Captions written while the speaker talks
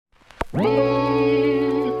And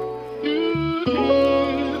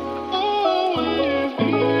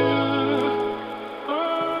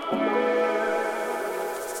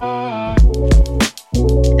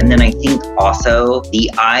then I think also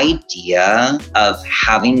the idea of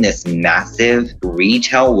having this massive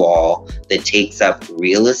retail wall that takes up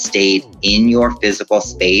real estate in your physical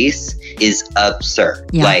space is absurd.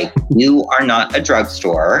 Yeah. Like, you are not a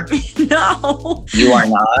drugstore. No. You are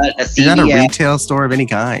not a CVS. You're not a retail store of any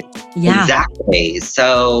kind. Yeah. Exactly.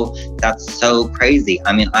 So that's so crazy.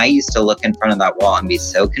 I mean, I used to look in front of that wall and be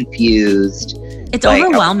so confused. It's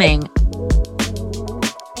overwhelming.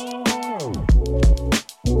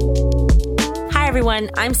 Hi, everyone.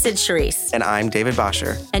 I'm Sid Charisse. And I'm David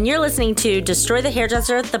Bosher, And you're listening to Destroy the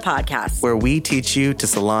Hairdresser, the podcast. where we teach you to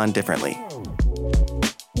salon differently.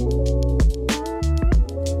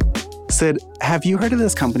 Sid, have you heard of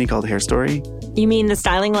this company called Hair Story? You mean the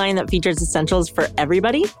styling line that features essentials for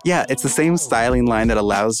everybody? Yeah, it's the same styling line that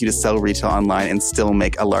allows you to sell retail online and still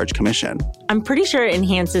make a large commission. I'm pretty sure it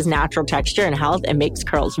enhances natural texture and health and makes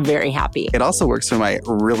curls very happy. It also works for my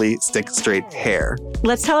really stick straight hair.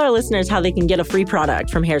 Let's tell our listeners how they can get a free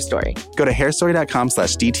product from Hair Story. Go to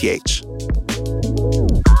hairstory.com/DTH.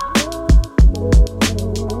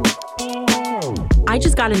 I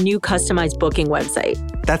just got a new customized booking website.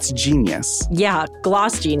 That's genius. Yeah,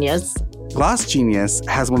 Gloss Genius. Gloss Genius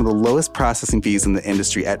has one of the lowest processing fees in the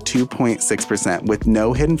industry at 2.6% with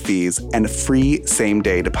no hidden fees and free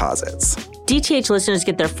same-day deposits. DTH listeners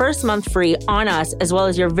get their first month free on us, as well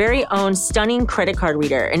as your very own stunning credit card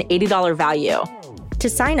reader, an $80 value. To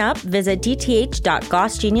sign up, visit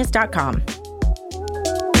dth.glossgenius.com.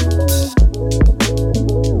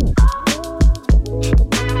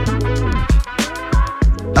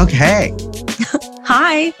 Okay.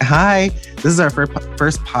 Hi. Hi. This is our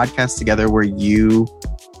first podcast together where you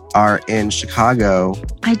are in Chicago.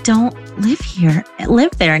 I don't live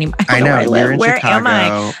there anymore. I know. You're in Where Chicago. am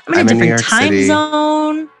I? I'm in a New different York time City.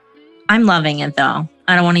 zone. I'm loving it, though.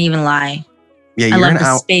 I don't want to even lie. Yeah, I love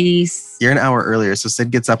the space. You're an hour earlier. So Sid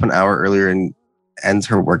gets up an hour earlier and ends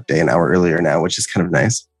her workday an hour earlier now, which is kind of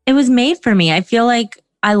nice. It was made for me. I feel like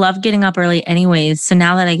I love getting up early anyways. So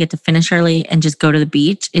now that I get to finish early and just go to the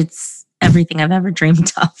beach, it's everything I've ever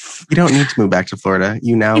dreamed of. You don't need to move back to Florida.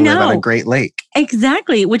 You now live on a great lake.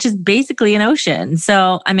 Exactly, which is basically an ocean.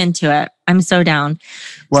 So I'm into it. I'm so down.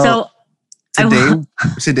 Well, so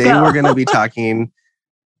today we're going to be talking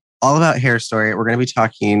all about Hair Story. We're going to be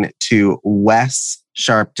talking to Wes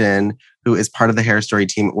Sharpton, who is part of the Hair Story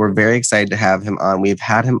team. We're very excited to have him on. We've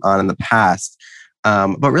had him on in the past.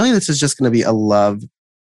 But really, this is just going to be a love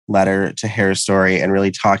letter to Hair Story and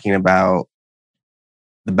really talking about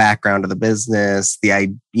the background of the business,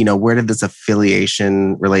 where did this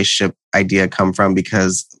affiliation relationship idea come from?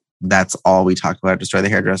 Because that's all we talk about at Destroy the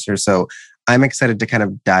Hairdresser. So I'm excited to kind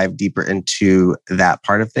of dive deeper into that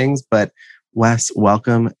part of things. But Wes,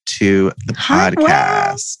 welcome to the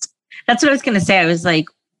podcast. That's what I was going to say. I was like,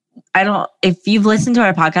 if you've listened to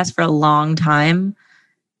our podcast for a long time,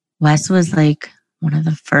 Wes was like one of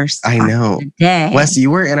the first. I know. Day. Wes,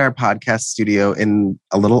 you were in our podcast studio in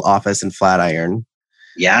a little office in Flatiron.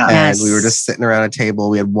 Yeah. And we were just sitting around a table.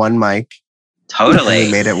 We had one mic. Totally.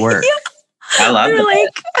 We made it work. I love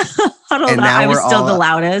it. And now I was still the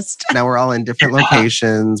loudest. Now we're all in different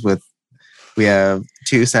locations we have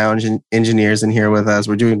two sound engineers in here with us.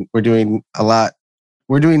 We're doing a lot.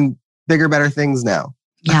 We're doing bigger, better things now.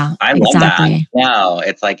 Yeah, I love that. No,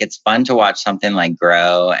 it's like, it's fun to watch something like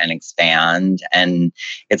grow and expand. And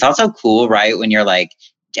it's also cool, right? When you're like,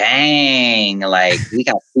 dang, like we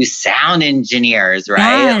got two sound engineers,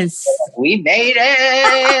 right? Yes. We made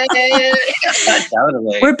it.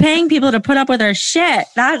 Totally. We're paying people to put up with our shit.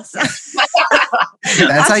 That's how you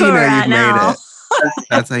know you've made it.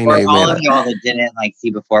 That's how you know you made it. All of y'all that didn't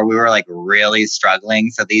see before, we were really struggling.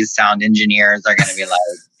 So these sound engineers are going to be like,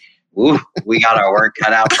 ooh, we got our work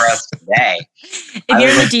cut out for us today. If you're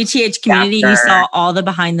in the DTH community, you saw all the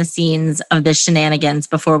behind the scenes of the shenanigans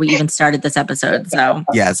before we even started this episode. So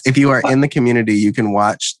yes, if you are in the community, you can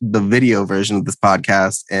watch the video version of this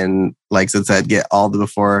podcast and, like Sid said, get all the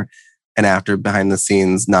before and after behind the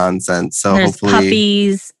scenes nonsense. So there's hopefully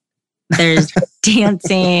puppies, there's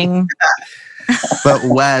dancing. But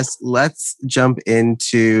Wes, let's jump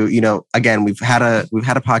into, again, we've had a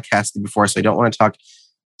podcast before, so I don't want to talk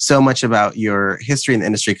so much about your history in the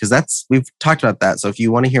industry because we've talked about that. So if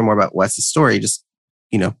you want to hear more about Wes's story, just,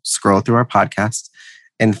 scroll through our podcast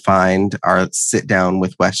and find our sit down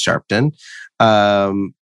with Wes Sharpton.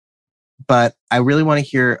 But I really want to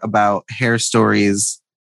hear about Hair Story's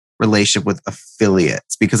relationship with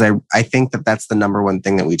affiliates? Because I think that that's the number one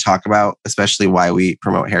thing that we talk about, especially why we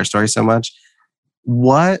promote Hair Story so much.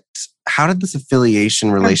 How did this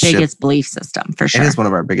affiliation relationship? Our biggest belief system, for sure. It is one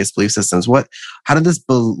of our biggest belief systems. How did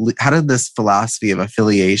this philosophy of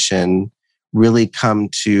affiliation really come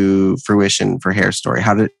to fruition for Hair Story?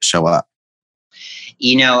 How did it show up?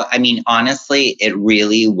 I mean, honestly, it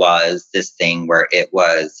really was this thing where it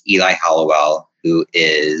was Eli Hallowell, who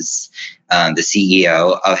is the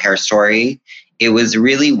CEO of Hair Story. It was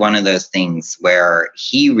really one of those things where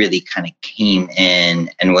he really kind of came in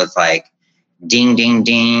and was like, ding, ding,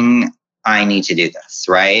 ding, I need to do this,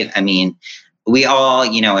 right? I mean, we all,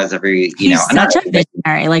 as every, He's such a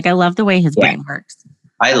visionary. Like, I love the way his brain works.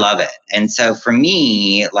 I love it. And so for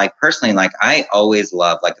me, like personally, like I always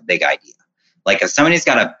love like a big idea. Like if somebody's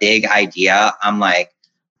got a big idea, I'm like,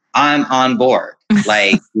 I'm on board.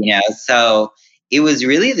 Like, so it was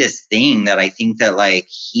really this thing that I think that like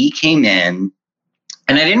he came in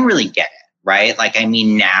and I didn't really get it, right? Like, I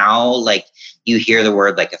mean, now like you hear the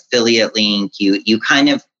word like affiliate link, you kind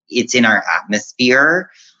of, it's in our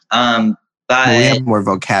atmosphere. But we have more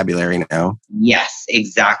vocabulary now. Yes,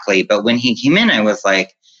 exactly. But when he came in, I was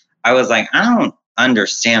like, I don't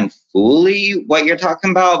understand fully what you're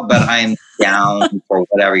talking about, but I'm down for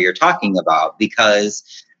whatever you're talking about, because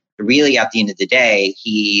really at the end of the day,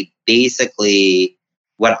 he basically,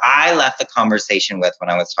 what I left the conversation with when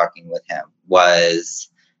I was talking with him was,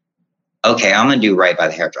 okay, I'm going to do right by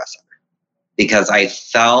the hairdresser, because I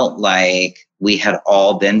felt like we had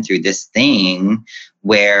all been through this thing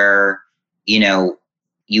where,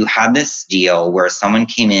 you had this deal where someone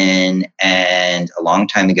came in and a long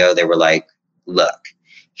time ago, they were like, look,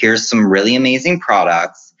 here's some really amazing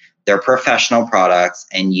products. They're professional products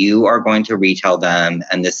and you are going to retail them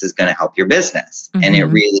and this is going to help your business. Mm-hmm. And it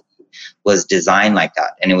really was designed like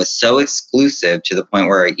that. And it was so exclusive to the point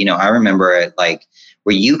where, I remember it like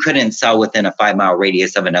where you couldn't sell within a 5-mile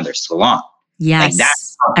radius of another salon. Yes.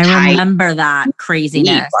 Like I remember that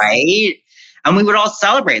craziness. Right? And we would all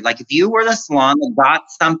celebrate. Like if you were the salon that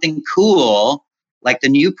got something cool, like the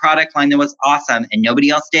new product line that was awesome and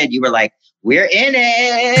nobody else did, you were like, we're in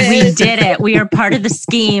it. We did it. We are part of the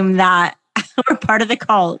scheme that we're part of the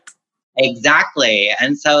cult. Exactly.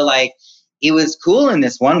 And so like, it was cool in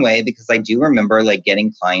this one way, because I do remember like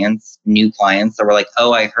getting new clients that were like,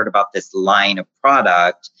 oh, I heard about this line of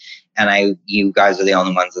product and you guys are the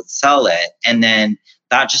only ones that sell it. And then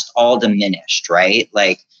that just all diminished, right?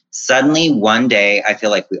 Like suddenly one day, I feel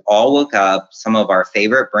like we all woke up, some of our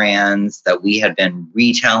favorite brands that we had been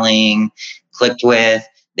retailing, clicked with,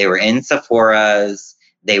 they were in Sephora's,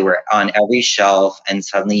 they were on every shelf, and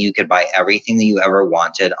suddenly you could buy everything that you ever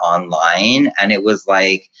wanted online. And it was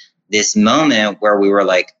like this moment where we were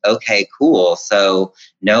like, okay, cool. So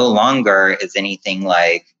no longer is anything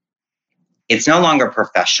like, it's no longer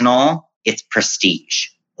professional, it's prestige.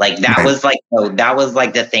 Like that was like,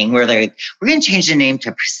 the thing where they're like, we're going to change the name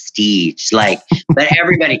to Prestige, like, but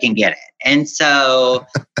everybody can get it. And so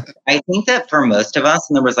I think that for most of us,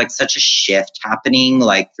 and there was like such a shift happening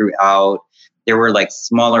like throughout, there were like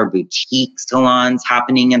smaller boutique salons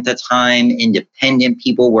happening at the time. Independent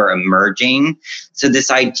people were emerging. So this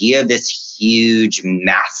idea of this huge,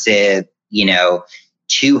 massive,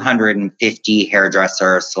 250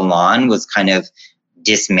 hairdresser salon was kind of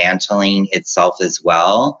dismantling itself as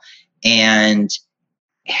well. And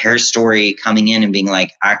Hair Story coming in and being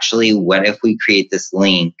like, actually, what if we create this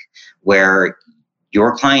link where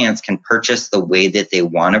your clients can purchase the way that they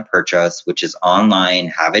want to purchase, which is online,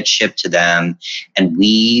 have it shipped to them, and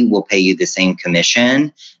we will pay you the same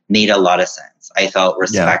commission, made a lot of sense. I felt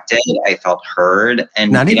respected. Yeah. I felt heard.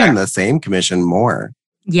 And not even the same commission, more.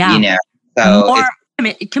 Yeah. So more.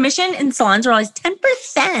 Commission in salons are always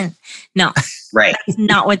 10%. No, right. That's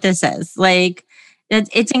not what this is. Like,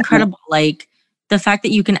 it's incredible. Like the fact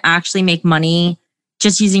that you can actually make money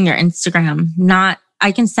just using your Instagram.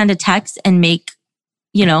 I can send a text and make,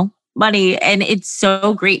 money. And it's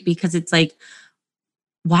so great because it's like,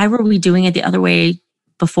 why were we doing it the other way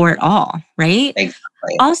before at all? Right.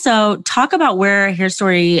 Exactly. Also, talk about where Hair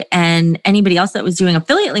Story and anybody else that was doing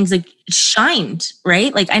affiliate links like shined,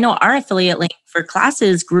 right? Like I know our affiliate link for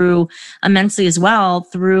classes grew immensely as well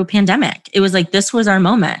through pandemic. It was like, this was our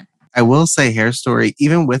moment. I will say Hair Story,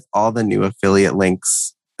 even with all the new affiliate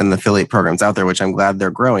links and the affiliate programs out there, which I'm glad they're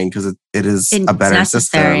growing because it is a better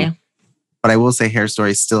system. But I will say Hair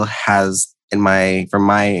Story still has, from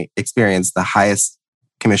my experience, the highest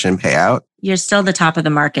commission payout. You're still the top of the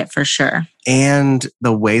market for sure. And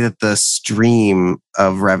the way that the stream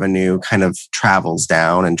of revenue kind of travels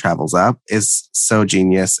down and travels up is so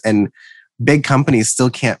genius. And big companies still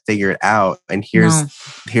can't figure it out. And here's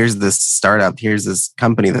this startup, here's this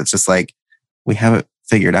company that's just like, we have it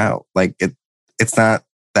figured out. Like it's not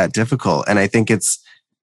that difficult. And I think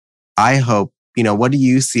I hope, what do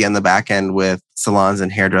you see on the back end with salons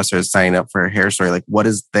and hairdressers signing up for a hair story? Like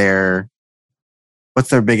what's their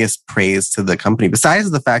biggest praise to the company besides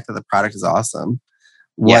the fact that the product is awesome?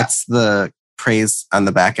 What's the praise on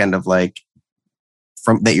the back end of like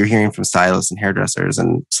that you're hearing from stylists and hairdressers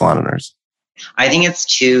and salon owners? I think it's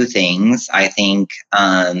two things. I think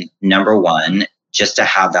number one, just to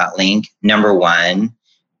have that link. Number one,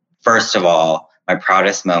 first of all, my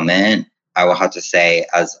proudest moment, I will have to say,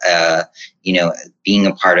 as being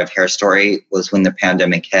a part of Hair Story, was when the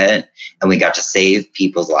pandemic hit and we got to save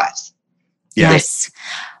people's lives. Yes.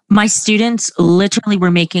 My students literally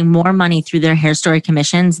were making more money through their Hair Story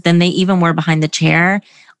commissions than they even were behind the chair,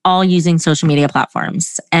 all using social media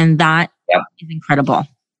platforms. And that is incredible.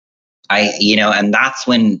 And that's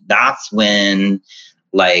when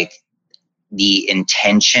like the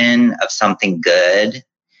intention of something good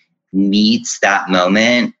meets that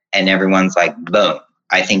moment and everyone's like, boom.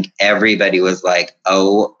 I think everybody was like,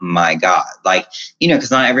 oh my God. Like,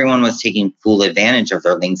 because not everyone was taking full advantage of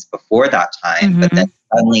their links before that time. But then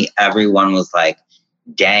suddenly everyone was like,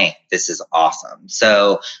 dang, this is awesome.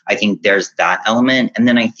 So I think there's that element. And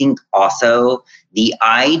then I think also the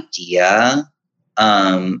idea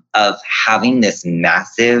of having this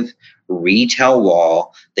massive retail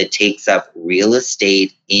wall that takes up real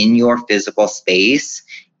estate in your physical space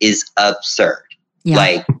is absurd. Yeah.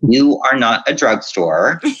 Like, you are not a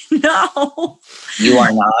drugstore. No. You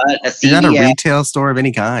are not a CVS. You're not a retail store of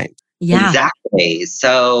any kind. Yeah. Exactly.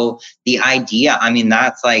 So the idea,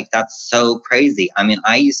 that's so crazy.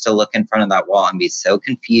 I used to look in front of that wall and be so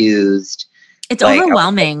confused. It's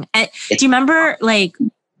overwhelming. Do you remember, like,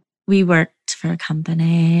 we worked for a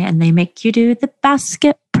company and they make you do the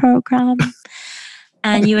basket program?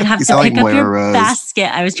 And you would have to pick up your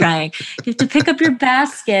basket. I was trying. You have to pick up your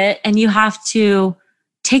basket and you have to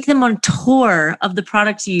take them on tour of the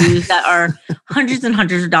products you use that are hundreds and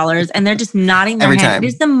hundreds of dollars. And they're just nodding their head. It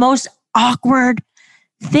is the most awkward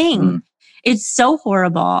thing. It's so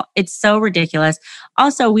horrible. It's so ridiculous.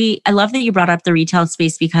 Also, I love that you brought up the retail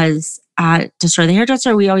space because at Destroy the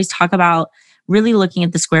Hairdresser, we always talk about really looking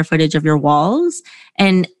at the square footage of your walls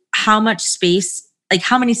and how much space, like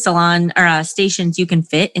how many salon or stations you can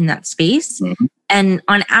fit in that space. Mm-hmm. And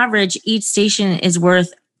on average, each station is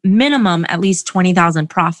worth minimum at least $20,000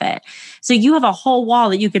 profit. So you have a whole wall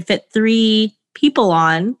that you could fit 3 people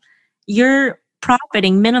on. You're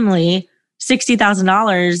profiting minimally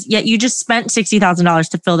 $60,000, yet you just spent $60,000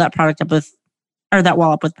 to fill that product up with, or that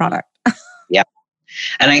wall up with product. Yeah.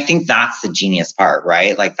 And I think that's the genius part,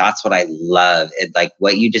 right? Like, that's what I love. Like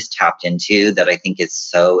what you just tapped into that I think is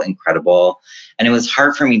so incredible. And it was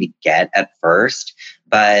hard for me to get at first,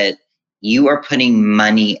 but you are putting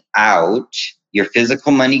money out. Your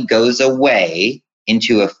physical money goes away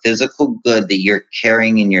into a physical good that you're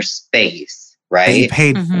carrying in your space, right? That you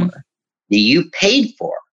paid for. That you paid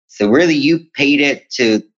for. So really you paid it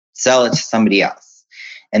to sell it to somebody else.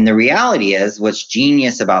 And the reality is, what's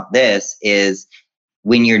genius about this is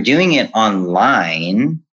when you're doing it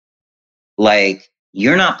online, like,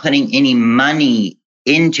 you're not putting any money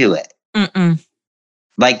into it.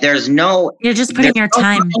 Like, you're just putting your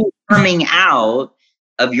time coming out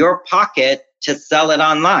of your pocket to sell it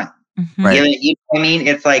online. Right. You know what I mean?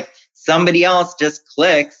 It's like somebody else just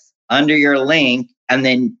clicks under your link and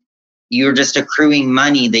then you're just accruing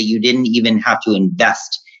money that you didn't even have to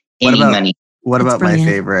invest any money. What about my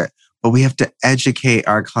favorite? But we have to educate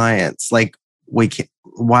our clients. Like,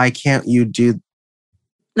 why can't you do?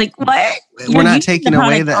 Like, what? We're not taking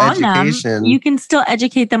away the education. You can still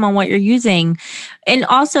educate them on what you're using. And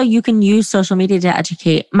also you can use social media to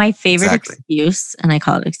educate. My favorite excuse, and I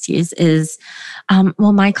call it excuse, is,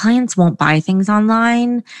 well, my clients won't buy things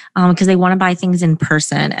online because they want to buy things in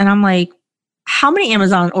person. And I'm like, how many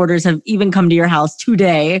Amazon orders have even come to your house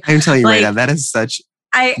today? I can tell you right now, that is such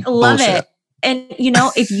I love it. And,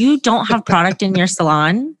 if you don't have product in your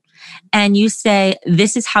salon and you say,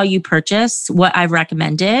 this is how you purchase what I've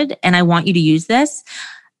recommended, and I want you to use this,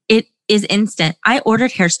 it is instant. I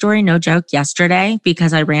ordered Hair Story, no joke, yesterday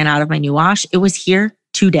because I ran out of my new wash. It was here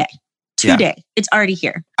today. Today. It's already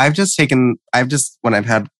here. When I've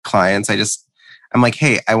had clients, I'm like,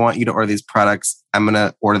 hey, I want you to order these products. I'm going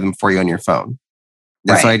to order them for you on your phone.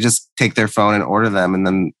 And so I just take their phone and order them. And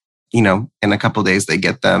then, in a couple of days, they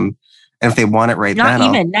get them. And if they want it right then,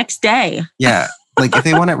 not even next day. Yeah. Like, if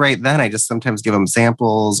they want it right then, I just sometimes give them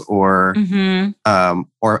samples or if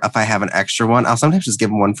I have an extra one, I'll sometimes just give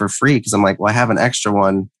them one for free because I'm like, well, I have an extra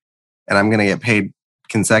one and I'm going to get paid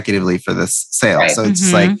consecutively for this sale. Right. So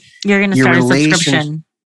it's like you're going to your start a relation- subscription.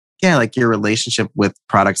 yeah, like your relationship with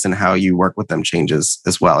products and how you work with them changes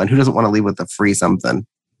as well. And who doesn't want to leave with a free something?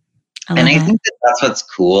 And I think that's what's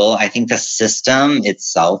cool. I think the system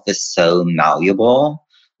itself is so malleable.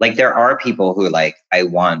 Like there are people who are like, I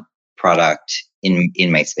want product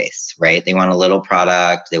in my space, right? They want a little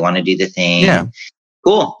product. They want to do the thing. Yeah.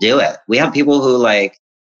 Cool, do it. We have people who like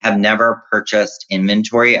have never purchased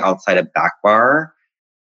inventory outside of Back Bar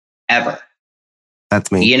ever.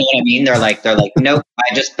 That's me. You know what I mean? They're like, nope,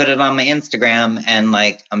 I just put it on my Instagram and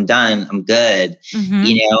like, I'm done. I'm good.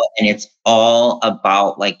 You know, and it's all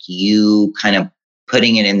about like you kind of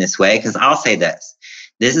putting it in this way. Cause I'll say this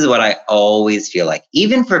is what I always feel like,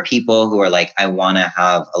 even for people who are like, I want to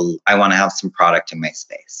have some product in my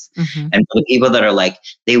space. And for the people that are like,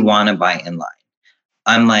 they want to buy in line.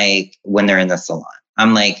 I'm like, when they're in the salon,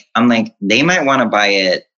 I'm like, they might want to buy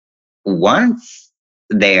it once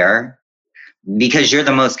there, because you're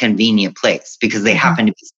the most convenient place, because they happen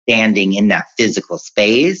to be standing in that physical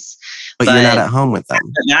space. But you're not at home with them.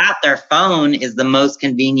 That their phone is the most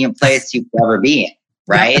convenient place you could ever be in,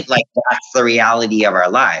 right? Like that's the reality of our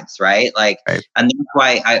lives, right? Like, and that's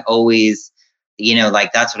why I always, you know,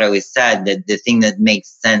 like that's what I always said, that the thing that makes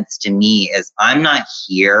sense to me is I'm not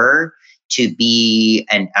here to be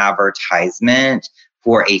an advertisement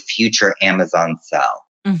for a future Amazon sale.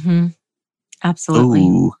 Absolutely.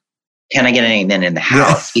 Ooh. Can I get an amen in the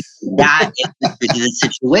house? Yeah. Because that is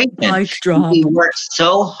the situation. We work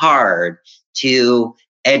so hard to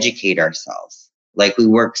educate ourselves. Like we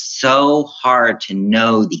work so hard to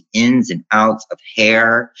know the ins and outs of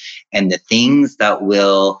hair and the things that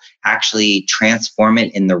will actually transform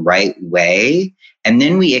it in the right way. And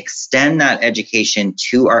then we extend that education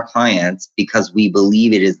to our clients because we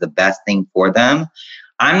believe it is the best thing for them.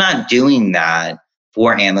 I'm not doing that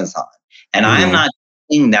for Amazon. And I'm not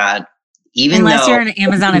doing that unless you're an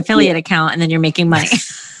Amazon affiliate account and then you're making money.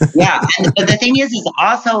 Yeah. But the thing is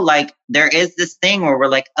also like, there is this thing where we're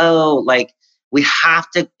like, oh, like we have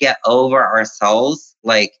to get over ourselves.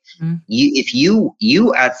 Like if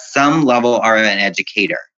you at some level are an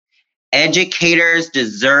educator, educators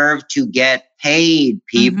deserve to get paid,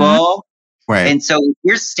 people. Right. And so if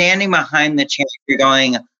you're standing behind the chair, you're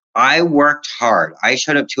going, I worked hard. I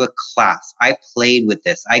showed up to a class. I played with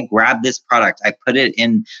this. I grabbed this product. I put it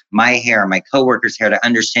in my hair, my coworker's hair to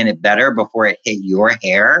understand it better before it hit your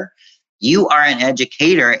hair. You are an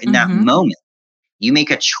educator in that moment. You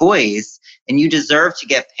make a choice and you deserve to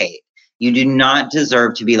get paid. You do not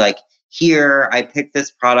deserve to be like, here, I picked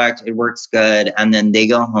this product. It works good. And then they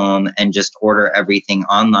go home and just order everything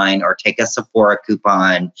online or take a Sephora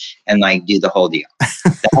coupon and like do the whole deal.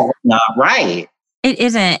 That's not right. It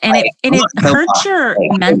isn't. And it hurts your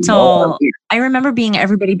mental. I remember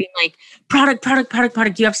everybody being like, product.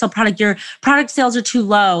 You have to sell product. Your product sales are too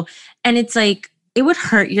low. And it's like, it would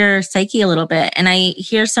hurt your psyche a little bit. And I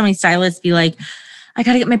hear so many stylists be like, I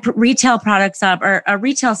got to get my retail products up or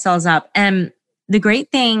retail sales up. And the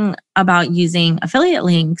great thing about using affiliate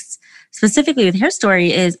links, specifically with Hair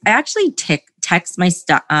Story, is I actually text my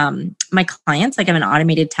my clients. Like I have an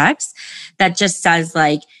automated text that just says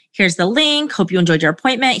like, here's the link. Hope you enjoyed your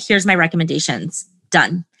appointment. Here's my recommendations.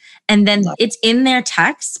 Done. And then it's in their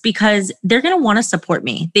text because they're going to want to support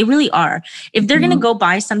me. They really are. If they're going to go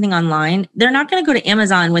buy something online, they're not going to go to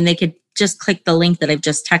Amazon when they could just click the link that I've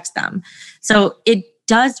just texted them. So it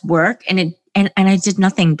does work. And I did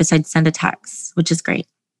nothing besides send a text, which is great.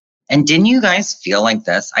 And didn't you guys feel like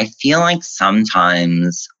this? I feel like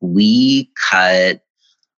sometimes we cut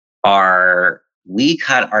our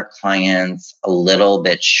clients a little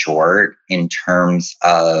bit short in terms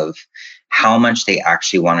of how much they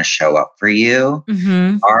actually want to show up for you.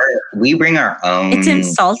 We bring our own. It's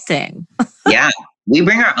insulting. Yeah. We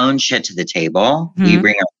bring our own shit to the table. We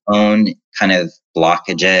bring our own kind of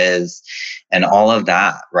blockages and all of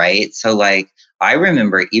that. Right. So like, I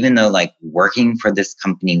remember even though like working for this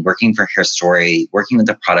company, working for Hair Story, working with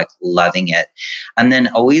the product, loving it. And then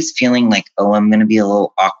always feeling like, oh, I'm going to be a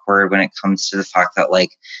little awkward when it comes to the fact that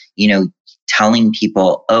like, you know, telling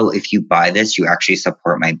people, oh, if you buy this, you actually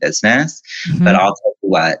support my business. But I'll tell you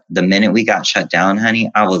what, the minute we got shut down,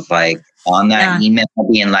 honey, I was like on that email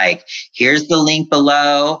being like, here's the link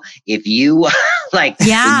below. If you like, if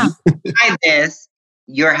you buy this,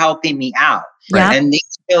 you're helping me out. Right. And they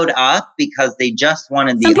showed up because they just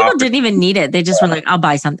wanted the Some people didn't even need it. They just were like, I'll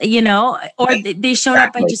buy something, you know, or they showed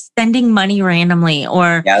up by just spending money randomly,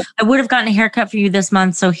 or I would have gotten a haircut for you this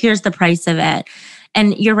month. So here's the price of it.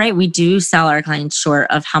 And you're right. We do sell our clients short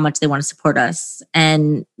of how much they want to support us.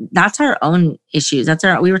 And that's our own issues.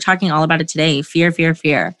 We were talking all about it today. Fear.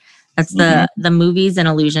 That's the movies and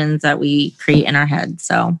illusions that we create in our head.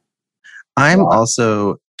 So I'm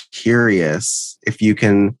also curious if you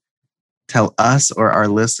can tell us or our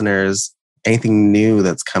listeners anything new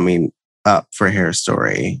that's coming up for Hair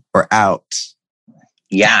Story or out.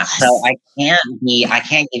 Yeah, so I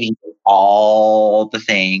can't give you all the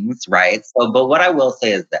things, right? So, but what I will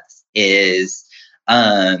say is this is,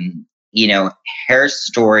 you know, Hair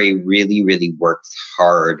Story really, really works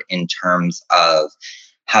hard in terms of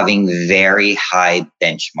having very high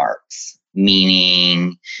benchmarks,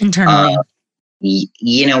 meaning internally.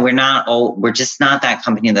 You know, we're just not that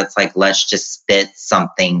company that's like, let's just spit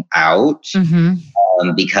something out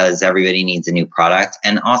because everybody needs a new product.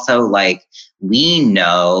 And also, like, we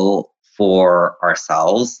know for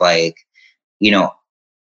ourselves, like, you know,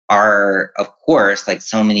 of course, like,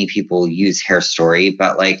 so many people use Hair Story,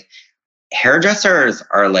 but like, hairdressers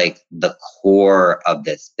are like the core of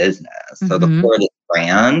this business. So the core of this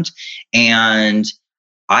brand. And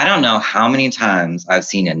I don't know how many times I've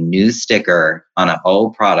seen a new sticker on an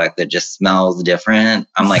old product that just smells different.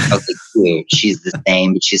 I'm like, okay, cute. She's the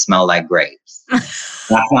same, but she smells like grapes.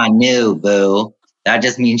 That's not new, boo. That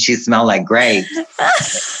just means she smells like grapes.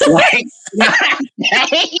 Like,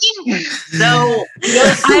 so,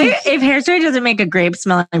 if Hair Story doesn't make a grape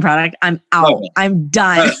smelling product, I'm out. Okay. I'm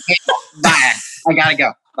done. Bye. I gotta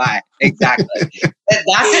go. Bye. Exactly.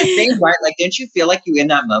 That's the thing, right? Like, don't you feel like you in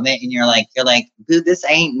that moment and you're like, dude, this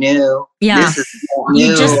ain't new. Yeah. This is new.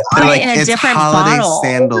 You just put it in a different bottle.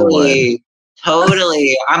 Sandalwood.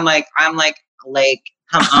 Totally. I'm like, come on.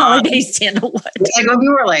 Holiday sandalwood. It's like when we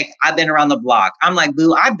were like, I've been around the block. I'm like,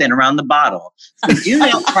 boo, I've been around the bottle. So do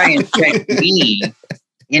not try and trick me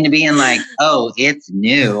into being like, oh, it's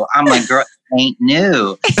new. I'm like, girl, it ain't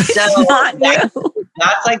new. So not new.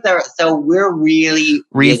 That's like so we're really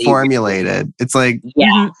reformulated. It's like,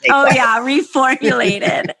 yeah. Exactly. Oh yeah,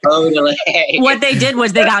 reformulated. Totally. What they did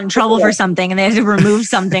was they got in trouble for something and they had to remove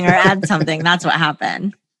something or add something. That's what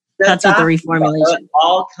happened. That's what the reformulation. So it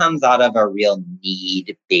all comes out of a real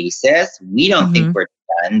need basis. We don't think we're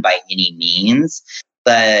done by any means,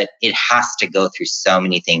 but it has to go through so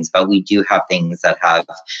many things. But we do have things that have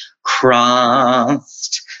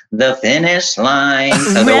crossed the finish line.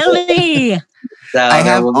 So really? I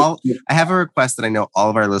have a request that I know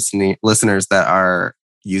all of our listeners that are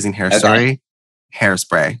using Hair Story.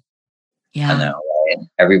 Hairspray. Yeah. I know, right?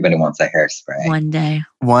 Everybody wants a hairspray. One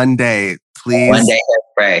day, please. One day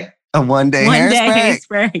hairspray. A one day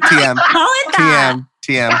hairspray. TM. Call it that.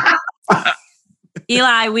 TM.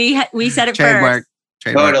 Eli, we said it Trademark.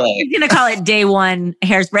 first. Totally. He's gonna call it day one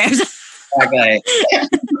hairspray. Okay.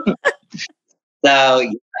 So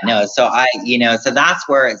no, so that's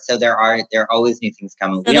where. So there are always new things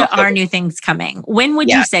coming. So there are new things coming. When would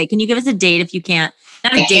you say? Can you give us a date if you can't?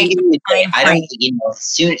 Not a date. I don't.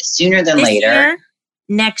 Sooner than later. Year?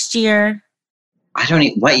 Next year. I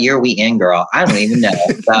don't. What year are we in, girl? I don't even know.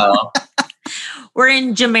 So we're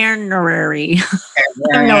in January.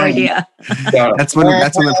 I have no idea. That's when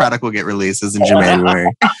the product will get released. Is in January.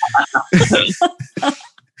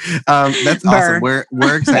 That's awesome. We're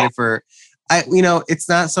excited for. It's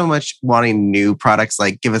not so much wanting new products,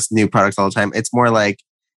 like give us new products all the time. It's more like,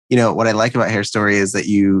 what I like about Hair Story is that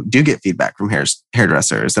you do get feedback from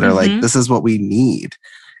hairdressers that are like, this is what we need.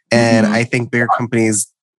 And I think bigger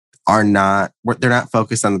companies they're not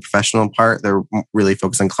focused on the professional part. They're really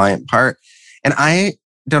focused on client part. And I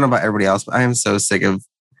don't know about everybody else, but I am so sick of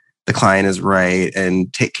the client is right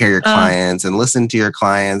and take care of your clients and listen to your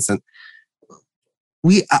clients. And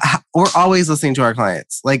we're always listening to our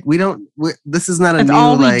clients. Like this is not a new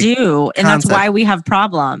all we do. And concept. That's why we have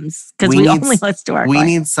problems because we only listen to our clients. We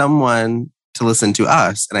need someone to listen to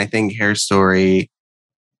us. And I think Hair Story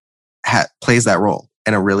plays that role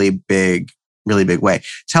in a really big way.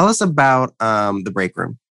 Tell us about the break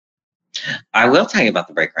room. I will tell you about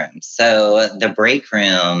the break room. So the break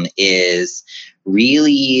room is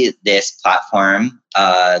really this platform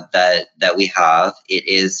that we have. It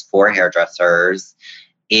is for hairdressers.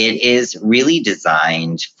 It is really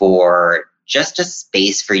designed for just a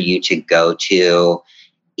space for you to go to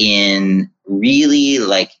in really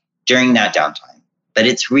like during that downtime. But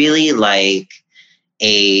it's really like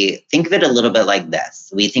think of it a little bit like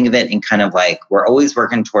this. We think of it in kind of like, we're always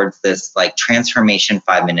working towards this like transformation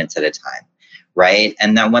 5 minutes at a time, right?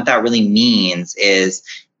 And then what that really means is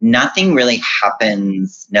nothing really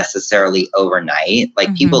happens necessarily overnight.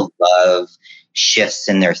 Like people love shifts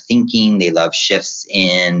in their thinking. They love shifts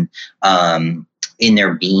in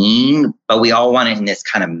their being, but we all want it in this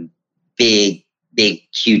kind of big,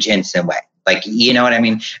 huge instant way. Like, you know what I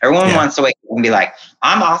mean? Everyone wants to wake up and be like,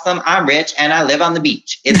 I'm awesome, I'm rich, and I live on the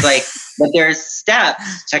beach. It's like, but there's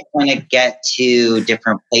steps to kind of get to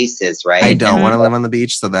different places, right? I don't want to live on the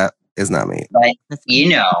beach, so that is not me. But, you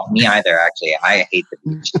know, me either, actually. I hate the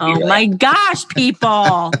beach. Oh my gosh,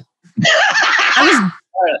 people.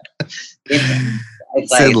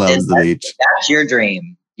 It's Sid loves the beach. That's your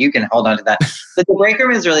dream. You can hold on to that. But the break room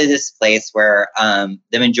is really this place where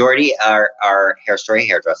the majority are Hair Story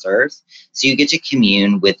hairdressers. So you get to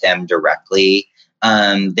commune with them directly.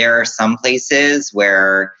 There are some places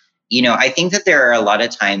where, you know, I think that there are a lot of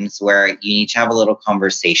times where you need to have a little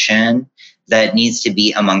conversation that needs to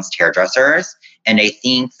be amongst hairdressers. And I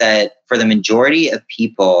think that for the majority of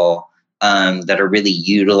people that are really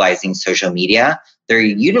utilizing social media, they're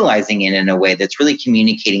utilizing it in a way that's really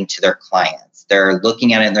communicating to their clients. They're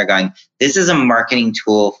looking at it and they're going, this is a marketing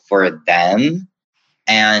tool for them.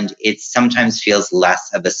 And it sometimes feels less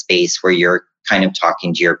of a space where you're kind of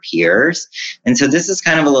talking to your peers. And so this is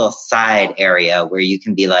kind of a little side area where you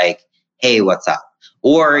can be like, hey, what's up?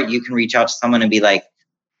 Or you can reach out to someone and be like,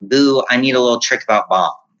 boo, I need a little trick about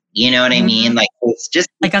bomb. You know what I mean? Like, it's just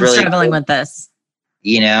like, I'm really struggling with this.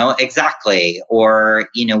 You know, exactly. Or,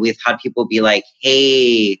 you know, we've had people be like,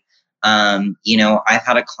 hey, you know, I've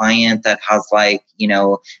had a client that has like, you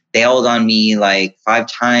know, bailed on me like 5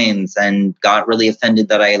 times and got really offended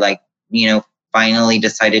that I like, you know, finally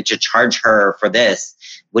decided to charge her for this.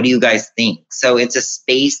 What do you guys think? So it's a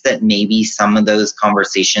space that maybe some of those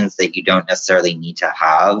conversations that you don't necessarily need to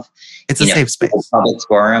have. It's a safe space. Public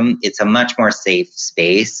forum. It's a much more safe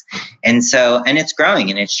space. And so, and it's growing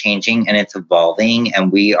and it's changing and it's evolving.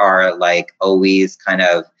 And we are like always kind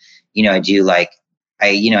of, you know,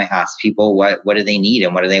 I ask people what do they need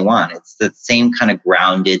and what do they want? It's the same kind of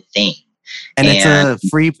grounded thing. And it's a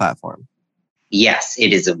free platform. Yes,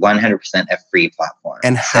 it is 100% a free platform.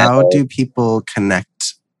 And how do people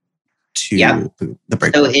connect to the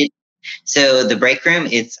break room? So the break room,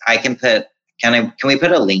 can we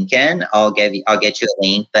put a link in? I'll get you a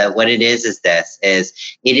link. But what it is it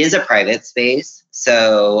is a private space.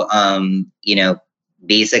 So, you know,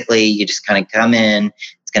 basically you just kind of come in,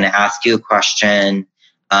 it's going to ask you a question.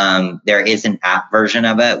 There is an app version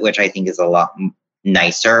of it, which I think is a lot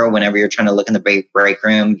nicer. Whenever you're trying to look in the break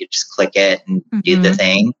room, you just click it and do the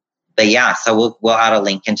thing. But yeah, so we'll add a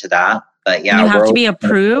link into that. But yeah, you have to be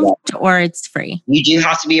approved or it's free. You do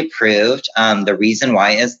have to be approved. The reason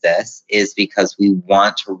why is because we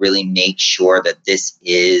want to really make sure that this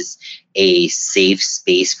is a safe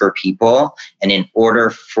space for people. And in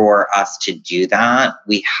order for us to do that,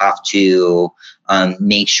 we have to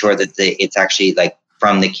make sure that it's actually like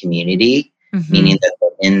from the community, meaning that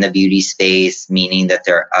they're in the beauty space, meaning that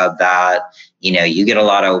they're of that. You know, you get a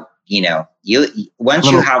lot of, you know, you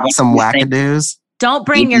have some wackadoos. Don't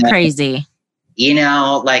bring your crazy. You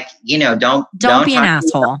know, like, you know, don't be an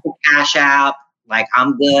asshole. Cash App. Like,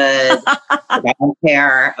 I'm good. I don't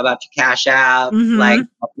care about your Cash App. Like,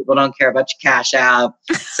 people don't care about your Cash App.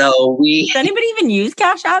 So Does anybody even use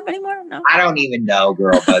Cash App anymore? No. I don't even know,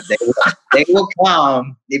 girl, but they will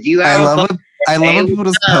come. If you have I love when people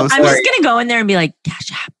just post. I'm just gonna go in there and be like,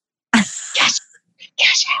 Cash App.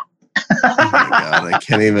 Cash App. Oh my God, I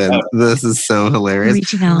can't even. This is so hilarious.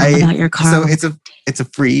 Reaching out about your car. So it's a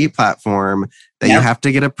free platform that you have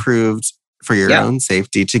to get approved for your own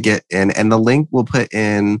safety to get in. And the link we'll put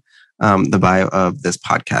in the bio of this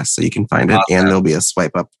podcast so you can find it. And there'll be a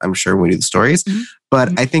swipe up, I'm sure, when we do the stories.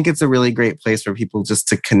 But I think it's a really great place for people just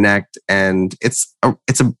to connect. And it's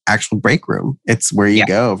an actual break room. It's where you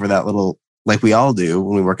go for that little, like we all do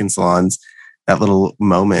when we work in salons, that little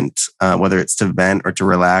moment, whether it's to vent or to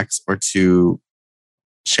relax or to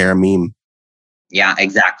share a meme. Yeah,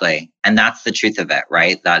 exactly. And that's the truth of it,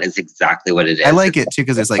 right? That is exactly what it is. I like it too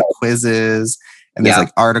because there's like quizzes and there's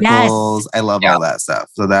like articles. I love all that stuff.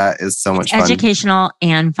 So that is so much fun. Educational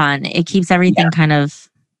and fun. It keeps everything kind of,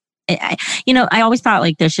 I always thought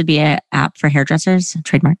like there should be an app for hairdressers,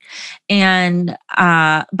 trademark. And,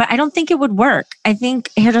 but I don't think it would work. I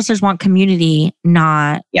think hairdressers want community,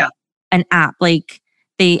 not an app. Like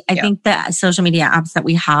I think the social media apps that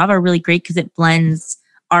we have are really great because it blends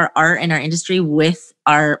our art and our industry with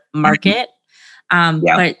our market.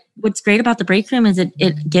 But what's great about the break room is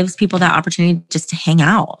it gives people that opportunity just to hang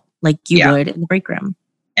out like you would in the break room.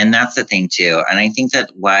 And that's the thing too. And I think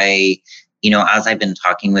that why, as I've been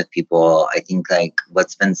talking with people, I think like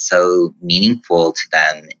what's been so meaningful to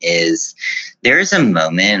them is there's a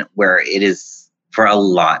moment where it is for a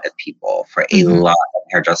lot of people, for a lot of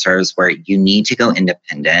hairdressers, where you need to go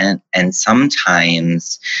independent. And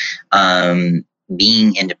sometimes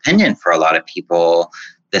being independent for a lot of people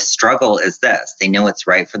the struggle is this. They know it's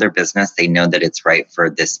right for their business. They know that it's right for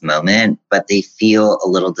this moment, but they feel a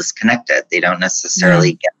little disconnected. They don't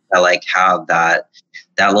necessarily get to like have that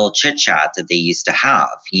little chit chat that they used to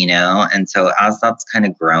have, you know? And so as that's kind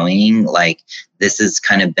of growing, like this has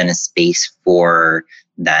kind of been a space for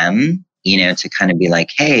them, you know, to kind of be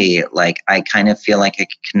like, hey, like I kind of feel like I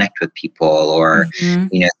could connect with people, or,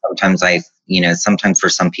 you know, sometimes for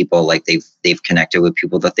some people, like they've connected with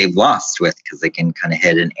people that they've lost with because they can kind of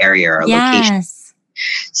hit an area or a location.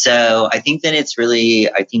 So I think that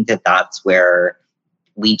I think that that's where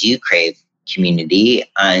we do crave community.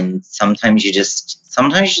 And sometimes you just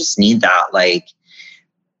need that, like,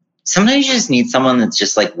 sometimes you just need someone that's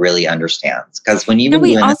just like really understands. Because when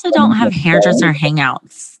we also don't have hairdresser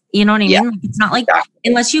hangouts. You know what I mean? Like, it's not like,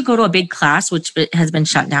 unless you go to a big class, which has been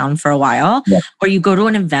shut down for a while, or you go to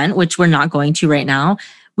an event, which we're not going to right now,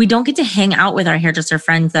 we don't get to hang out with our hairdresser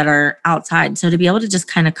friends that are outside. So to be able to just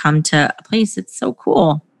kind of come to a place, it's so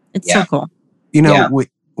cool. It's so cool. You know,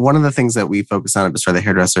 one of the things that we focus on at Destroy the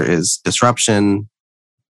Hairdresser is disruption,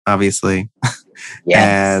 obviously.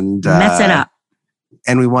 And mess it up.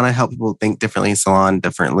 And we want to help people think differently, salon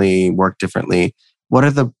differently, work differently. What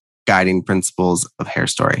are the guiding principles of Hair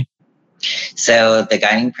Story? So the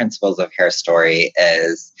guiding principles of Hair Story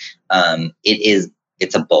is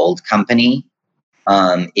it's a bold company.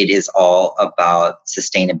 It is all about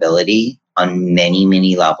sustainability on many,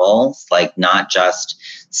 many levels, like not just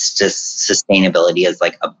sustainability as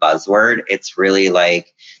like a buzzword. It's really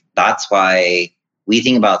like, that's why we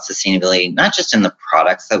think about sustainability, not just in the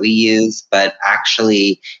products that we use, but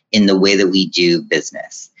actually in the way that we do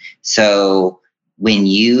business. So when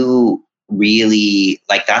you really,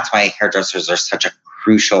 like, that's why hairdressers are such a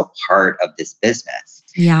crucial part of this business.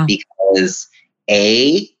 Yeah. Because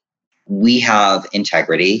we have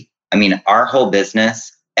integrity. I mean, our whole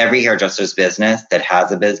business, every hairdresser's business that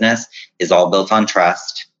has a business is all built on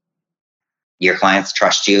trust. Your clients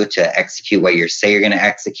trust you to execute what you say you're going to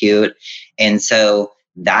execute. And so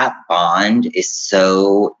that bond is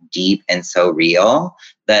so deep and so real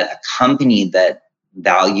that a company that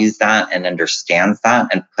values that and understands that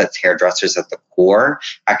and puts hairdressers at the core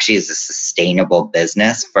actually is a sustainable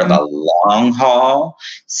business for the long haul.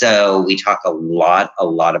 So we talk a lot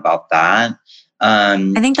about that.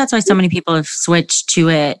 I think that's why so many people have switched to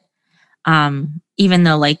it. Even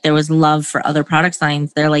though like there was love for other product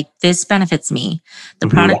lines, they're like, this benefits me. The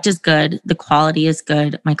product is good. The quality is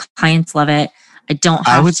good. My clients love it. I don't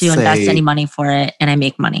have to invest any money for it, and I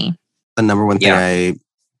make money. The number one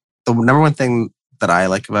thing that I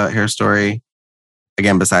like about Hair Story,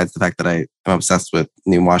 again, besides the fact that I'm obsessed with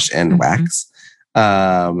New Wash and wax,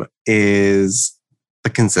 is the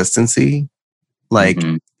consistency. Like,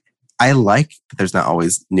 I like that there's not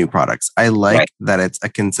always new products. I like that it's a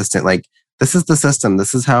consistent, like, this is the system.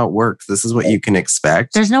 This is how it works. This is what you can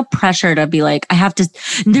expect. There's no pressure to be like,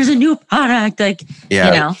 there's a new product. Like, you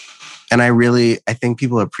know. And I think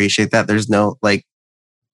people appreciate that. There's no, like,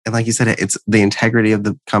 and like you said, it's the integrity of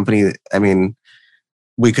the company. I mean,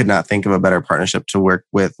 we could not think of a better partnership to work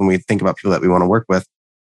with when we think about people that we want to work with.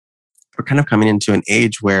 We're kind of coming into an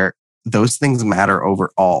age where those things matter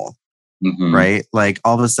overall. Right? Like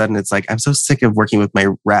all of a sudden it's like, I'm so sick of working with my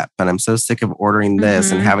rep and I'm so sick of ordering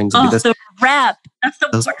this and having to do this. The rep. That's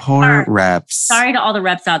those poor reps. Sorry to all the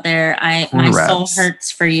reps out there. My soul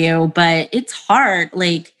hurts for you, but it's hard.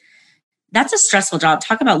 Like, that's a stressful job.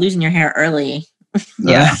 Talk about losing your hair early.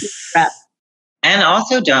 Yeah. And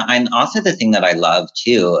also the thing that I love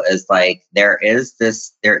too is like there's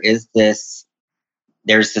this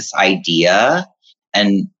idea,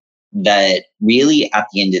 and that really at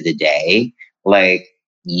the end of the day, like,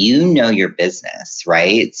 you know your business,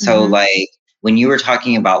 right? So like when you were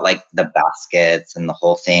talking about like the baskets and the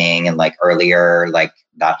whole thing and like earlier, like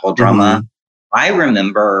that whole drama, I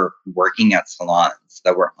remember working at salons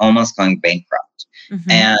that were almost going bankrupt.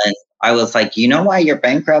 And I was like, you know why you're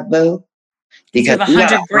bankrupt, boo? Because you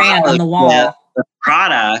have $100,000 on the wall. The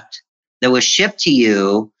product that was shipped to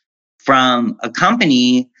you from a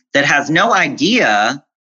company that has no idea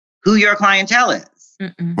who your clientele is.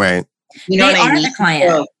 Right. You know, they are the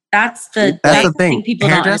client. So, that's the thing. People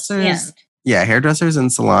hairdressers, hairdressers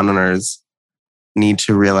and salon owners need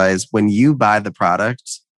to realize when you buy the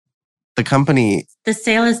product, the company, the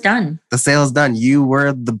sale is done. The sale is done. You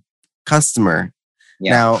were the customer.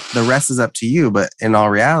 Yeah. Now the rest is up to you. But in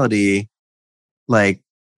all reality, like,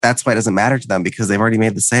 that's why it doesn't matter to them, because they've already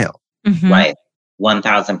made the sale. Right.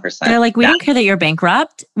 1,000%. They're like, we don't care that you're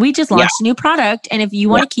bankrupt. We just launched a new product. And if you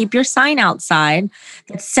want to keep your sign outside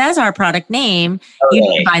that says our product name, you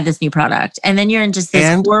need to buy this new product. And then you're in just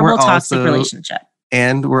this horrible toxic relationship.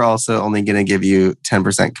 And we're also only going to give you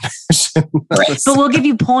 10% commission. Right. But we'll give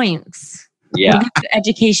you points. Yeah. We'll give you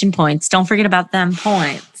education points. Don't forget about them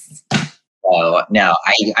points. So no,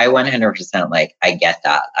 I 100% like, I get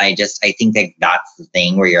that. I think that that's the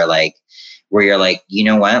thing where you're like, you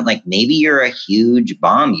know what? Like maybe you're a huge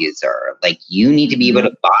bomb user. Like you need to be able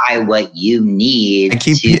to buy what you need. I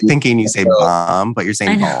keep thinking you say bomb, but you're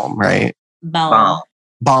saying balm, right? Balm.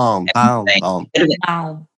 Balm.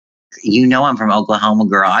 You know I'm from Oklahoma,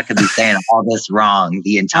 girl. I could be saying all this wrong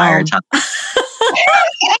the entire time.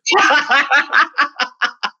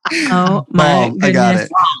 Oh my goodness. I got it.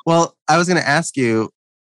 Well, I was going to ask you,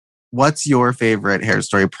 what's your favorite Hair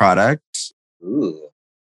Story product? Ooh.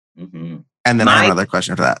 Mm-hmm. And then I have another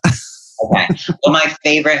question for that. Okay. Well, my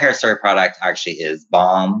favorite Hair Story product actually is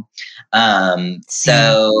balm.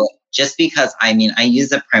 So just because, I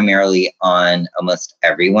use it primarily on almost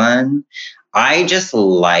everyone. I just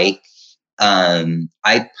like,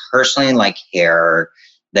 I personally like hair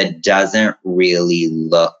that doesn't really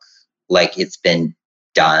look like it's been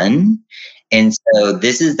done. And so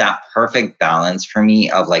this is that perfect balance for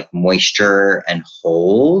me of like moisture and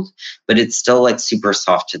hold, but it's still like super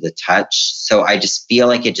soft to the touch. So I just feel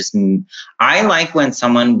like I like when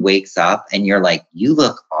someone wakes up and you're like, you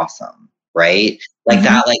look awesome, right? Like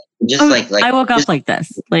that, like just like I woke up like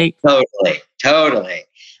this, like totally.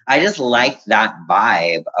 I just like that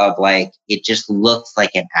vibe of like, it just looks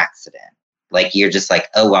like an accident. Like you're just like,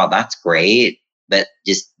 oh, wow, that's great. But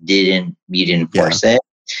just you didn't force it.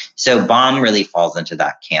 So balm really falls into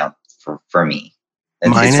that camp for me.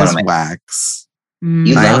 Mine is wax.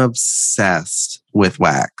 I'm obsessed with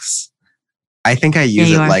wax. I think I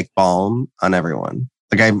use it like balm on everyone.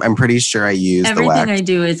 Like I'm pretty sure I use the wax. Everything I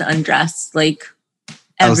do is undressed. Like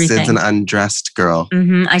everything. Sid's an undressed girl.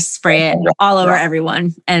 I spray it all over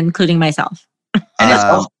everyone, including myself. And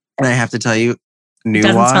I have to tell you, It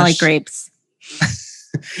doesn't smell like grapes.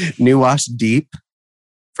 New Wash Deep,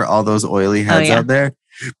 for all those oily heads out there.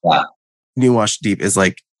 Wow. New Wash Deep is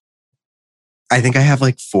like, I think I have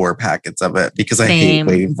like 4 packets of it because I hate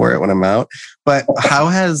waiting for it when I'm out. But how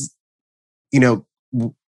has,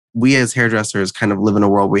 we as hairdressers kind of live in a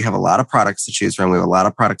world where we have a lot of products to choose from. We have a lot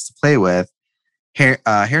of products to play with.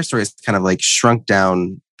 Hair Story has kind of like shrunk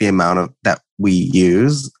down the amount of that we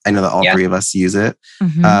use. I know that all 3 of us use it.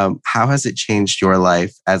 How has it changed your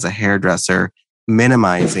life as a hairdresser,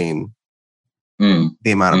 minimizing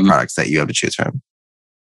the amount of products that you have to choose from?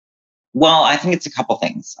 Well, I think it's a couple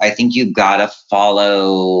things. I think you've got to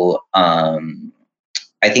follow,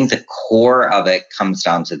 I think the core of it comes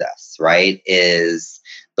down to this, right? Is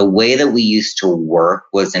the way that we used to work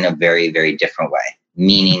was in a very, very different way.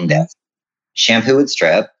 Meaning that shampoo would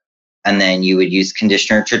strip, and then you would use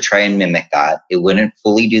conditioner to try and mimic that. It wouldn't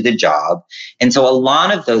fully do the job. And so a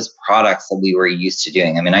lot of those products that we were used to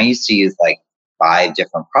doing, I used to use like 5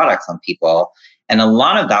 different products on people. And a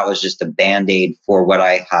lot of that was just a Band-Aid for what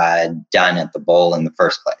I had done at the bowl in the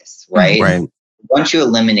first place, right? Right. Once you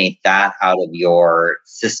eliminate that out of your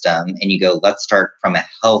system and you go, let's start from a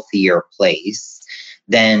healthier place,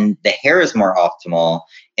 then the hair is more optimal.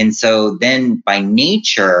 And so then by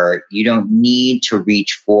nature, you don't need to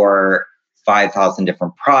reach for 5,000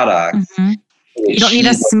 different products. You don't need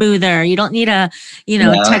a smoother. You don't need a,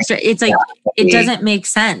 texture. It's like, it doesn't make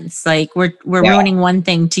sense. Like we're ruining one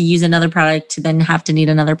thing to use another product to then have to need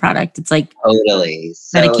another product. It's like totally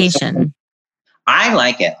medication. So I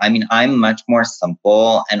like it. I'm much more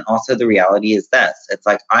simple. And also the reality is this, it's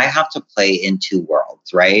like, I have to play in 2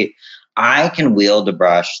 worlds, right? I can wield a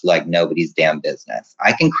brush like nobody's damn business.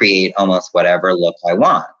 I can create almost whatever look I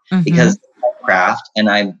want because craft and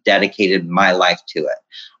I've dedicated my life to it.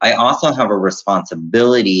 I also have a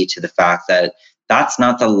responsibility to the fact that that's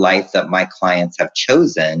not the life that my clients have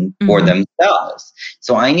chosen for themselves.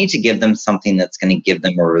 So I need to give them something that's going to give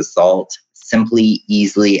them a result simply,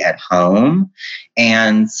 easily at home.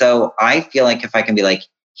 And so I feel like if I can be like,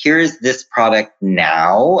 here's this product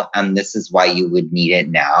now, and this is why you would need it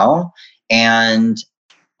now. And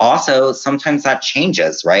also, sometimes that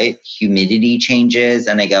changes, right? Humidity changes,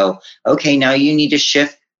 and I go, okay, now you need to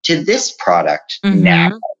shift to this product now.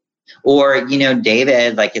 Or,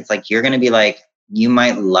 David, like, it's like, you're going to be like, you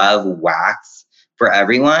might love wax for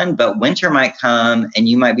everyone, but winter might come and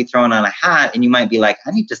you might be throwing on a hat and you might be like,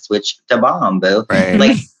 I need to switch to balm, boo. Right.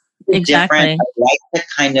 Like, exactly.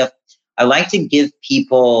 I like to give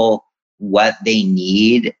people what they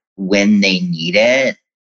need when they need it,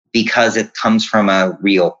 because it comes from a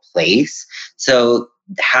real place. So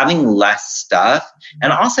having less stuff,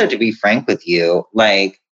 and also to be frank with you,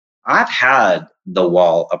 like I've had the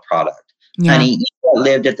wall of product. Honey, you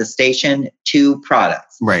lived at the station, 2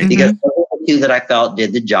 products. Right. Because two that I felt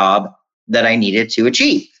did the job that I needed to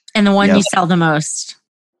achieve. And the one Yep. you sell the most.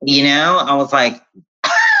 You know, I was like,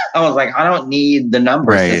 I don't need the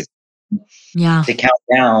numbers Right. Yeah. to count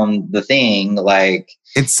down the thing. Like,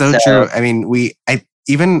 It's so true. I mean,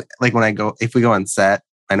 even like when if we go on set,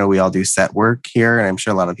 I know we all do set work here, and I'm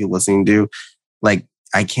sure a lot of people listening do. Like,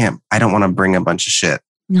 I don't want to bring a bunch of shit.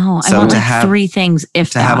 No, So I want to like have- 3 things if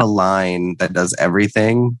To that. have a line that does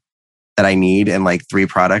everything that I need and like 3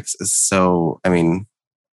 products is so, I mean,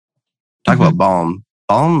 talk about balm.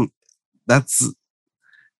 Balm, that's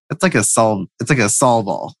like a solve. It's like a solve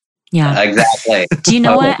all. Yeah. exactly. Do you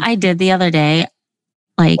know what I did the other day?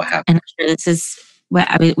 Like, What happened? and I'm sure this is what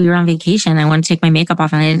we were on vacation. I wanted to take my makeup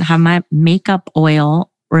off and I didn't have my makeup oil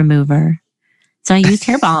remover. So I used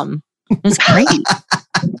hair balm. It was great.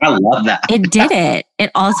 I love that. It did it.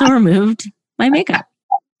 It also removed my makeup.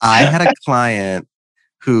 I had a client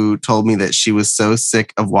who told me that she was so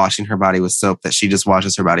sick of washing her body with soap that she just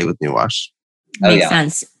washes her body with New Wash. Oh, Makes yeah.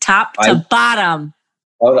 sense. Top to bottom.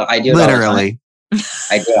 Oh, I do it all the time. Literally.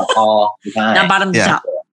 I do it all the time. Not bottom to Yeah. top.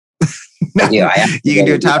 I do. I have to You can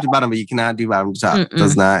do really it top to bottom, but you cannot do bottom to top. Mm-mm.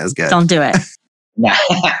 Does not as good. Don't do it. Nah.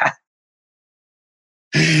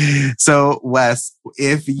 So, Wes,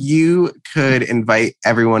 if you could invite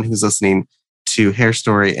everyone who's listening to Hair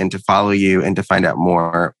Story and to follow you and to find out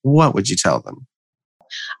more, what would you tell them?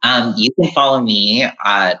 You can follow me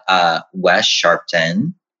at Wes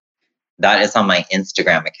Sharpton. That is on my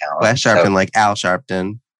Instagram account. Wes Sharpton, like Al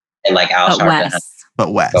Sharpton, So, like Al But Sharpton. Wes.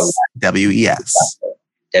 but Wes. But Wes. W-E-S.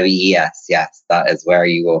 W-E-S. Yes, that is where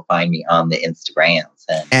you will find me on the Instagrams.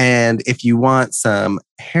 And if you want some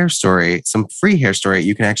Hair Story, some free Hair Story,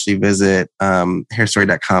 you can actually visit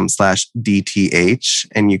hairstory.com/DTH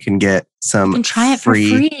and you can get some You can try it for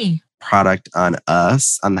free. product on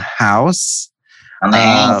us, on the house. On the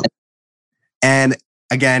hands. And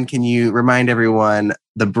again, can you remind everyone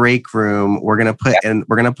the break room? We're gonna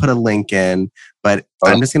put a link in, but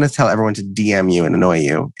I'm just gonna tell everyone to DM you and annoy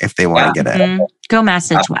you if they want to get it. Mhm. Go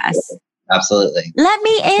message Wes. Absolutely. Let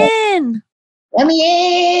me in. Let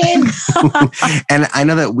me in. And I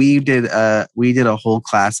know that we did a whole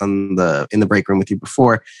class in the break room with you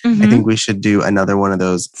before. I Mhm. think we should do another one of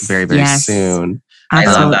those very, very Yes. soon. I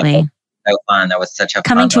love that. Absolutely. So fun. That was such a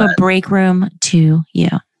Coming to fun a one. break room to you.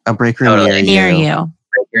 A break room Totally. Near near you. you.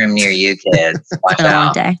 break room near you, kids. Watch For the one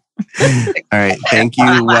out. day. All right. Thank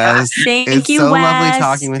you, Wes. Thank It's you, so Wes. lovely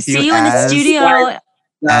talking with you See you in the as- studio.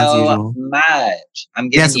 As So usual. much. I'm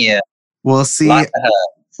giving you We'll see. lots of hugs.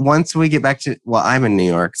 Once we get back to, well, I'm in New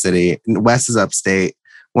York City. Wes is upstate.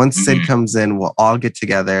 Once Sid Mhm. comes in, we'll all get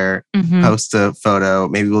together, Mhm. post a photo.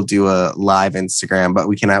 Maybe we'll do a live Instagram, but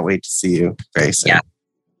we cannot wait to see you very soon. Yeah.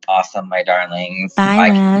 Awesome, my darlings. Bye,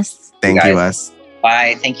 Wes. Thank you, guys. Wes.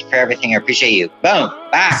 Bye. Thank you for everything. I appreciate you. Boom.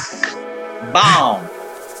 Back. Boom.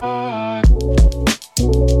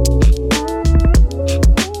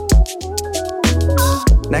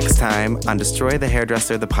 Next time on Destroy the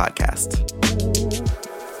Hairdresser, the podcast.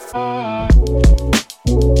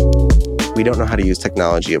 We don't know how to use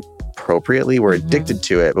technology appropriately. We're addicted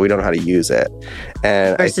to it, but we don't know how to use it.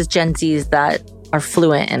 And Versus Gen Zs that are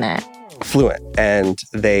fluent in it. fluent and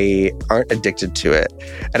they aren't addicted to it.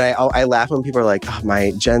 And I laugh when people are like, oh,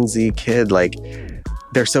 my Gen Z kid, like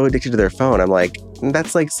they're so addicted to their phone. I'm like,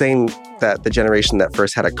 that's like saying that the generation that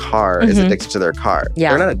first had a car is Mhm. addicted to their car. Yeah.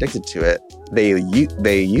 They're not addicted to it.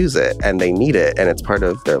 They use it and they need it and it's part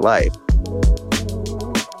of their life.